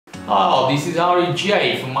Oh, this is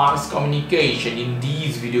RJ from Rs Communication. In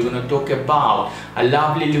this video, we're going to talk about a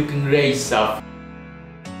lovely looking racer.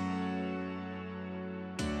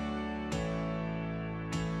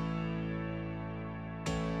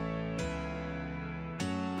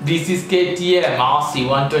 This is Ktm Rc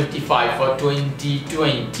 125 for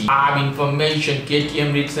 2020. I have information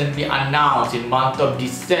Ktm recently announced in month of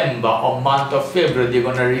December or month of February they're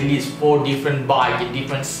gonna release 4 different bikes in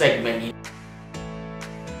different segments.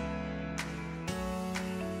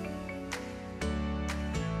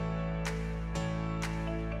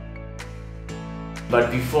 But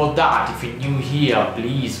before that, if you're new here,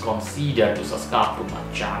 please consider to subscribe to my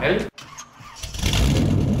channel.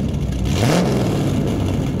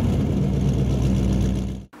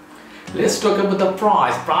 Let's talk about the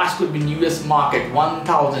price. Price could be in US market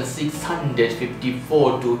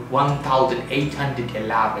 1,654 to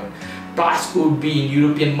 1,811. Price could be in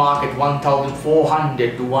European market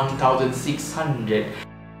 1,400 to 1,600.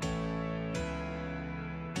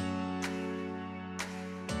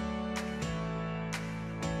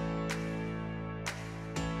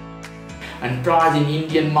 And price in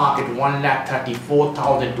Indian market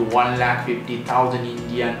 1,34,000 to 1,50,000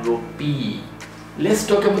 Indian rupee. Let's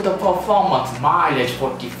talk about the performance. Mileage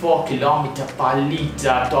 44 km per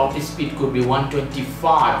litre. Top speed could be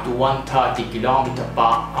 125 to 130 km per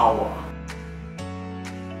hour.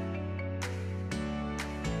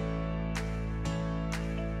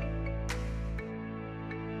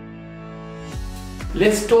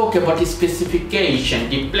 Let's talk about the specification.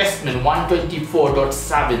 Displacement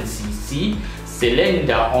 124.7 cc.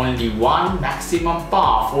 Cylinder only one, maximum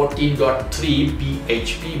power 14.3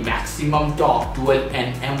 bhp, maximum torque 12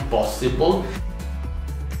 Nm possible.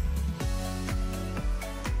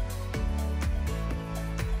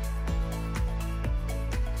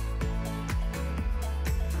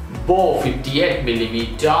 Bore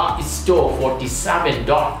 58mm, stoke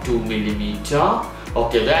 47.2mm.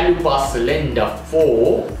 Okay, value per cylinder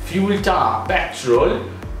 4, fuel tank petrol.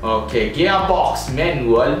 Okay, gearbox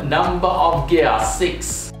manual, number of gear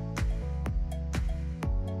 6.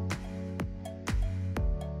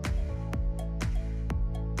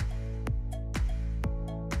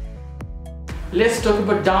 Let's talk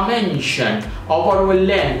about dimension. Overall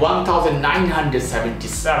length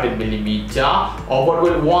 1977mm,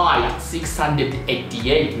 overall wide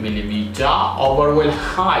 688mm, overall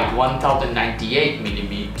height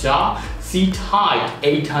 1098mm, seat height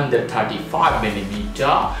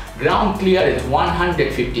 835mm, ground clearance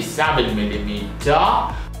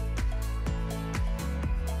 157mm.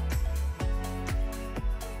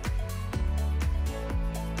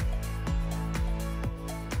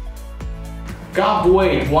 Carb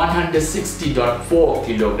weight 160.4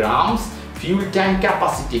 kilograms, fuel tank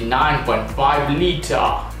capacity 9.5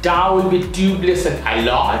 liter. Tyre will be tubeless and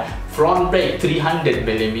alloy. Front brake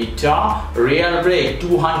 300mm, rear brake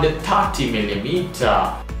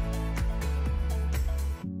 230mm.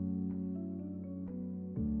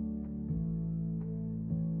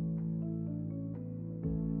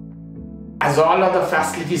 As all other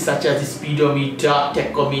facilities such as the speedometer,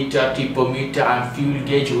 tachometer, tripometer and fuel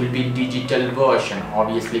gauge will be in digital version.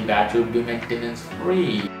 Obviously battery will be maintenance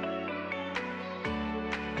free.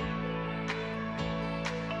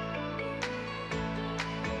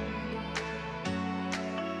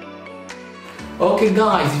 Okay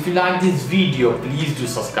guys, if you like this video, please do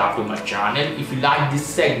subscribe to my channel. If you like this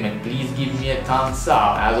segment, please give me a thumbs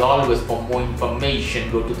up. As always, for more information,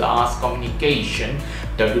 go to the Rs Communication,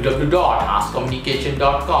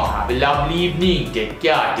 www.rscommunication.com. Have a lovely evening. Take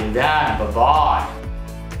care. Till then, bye bye.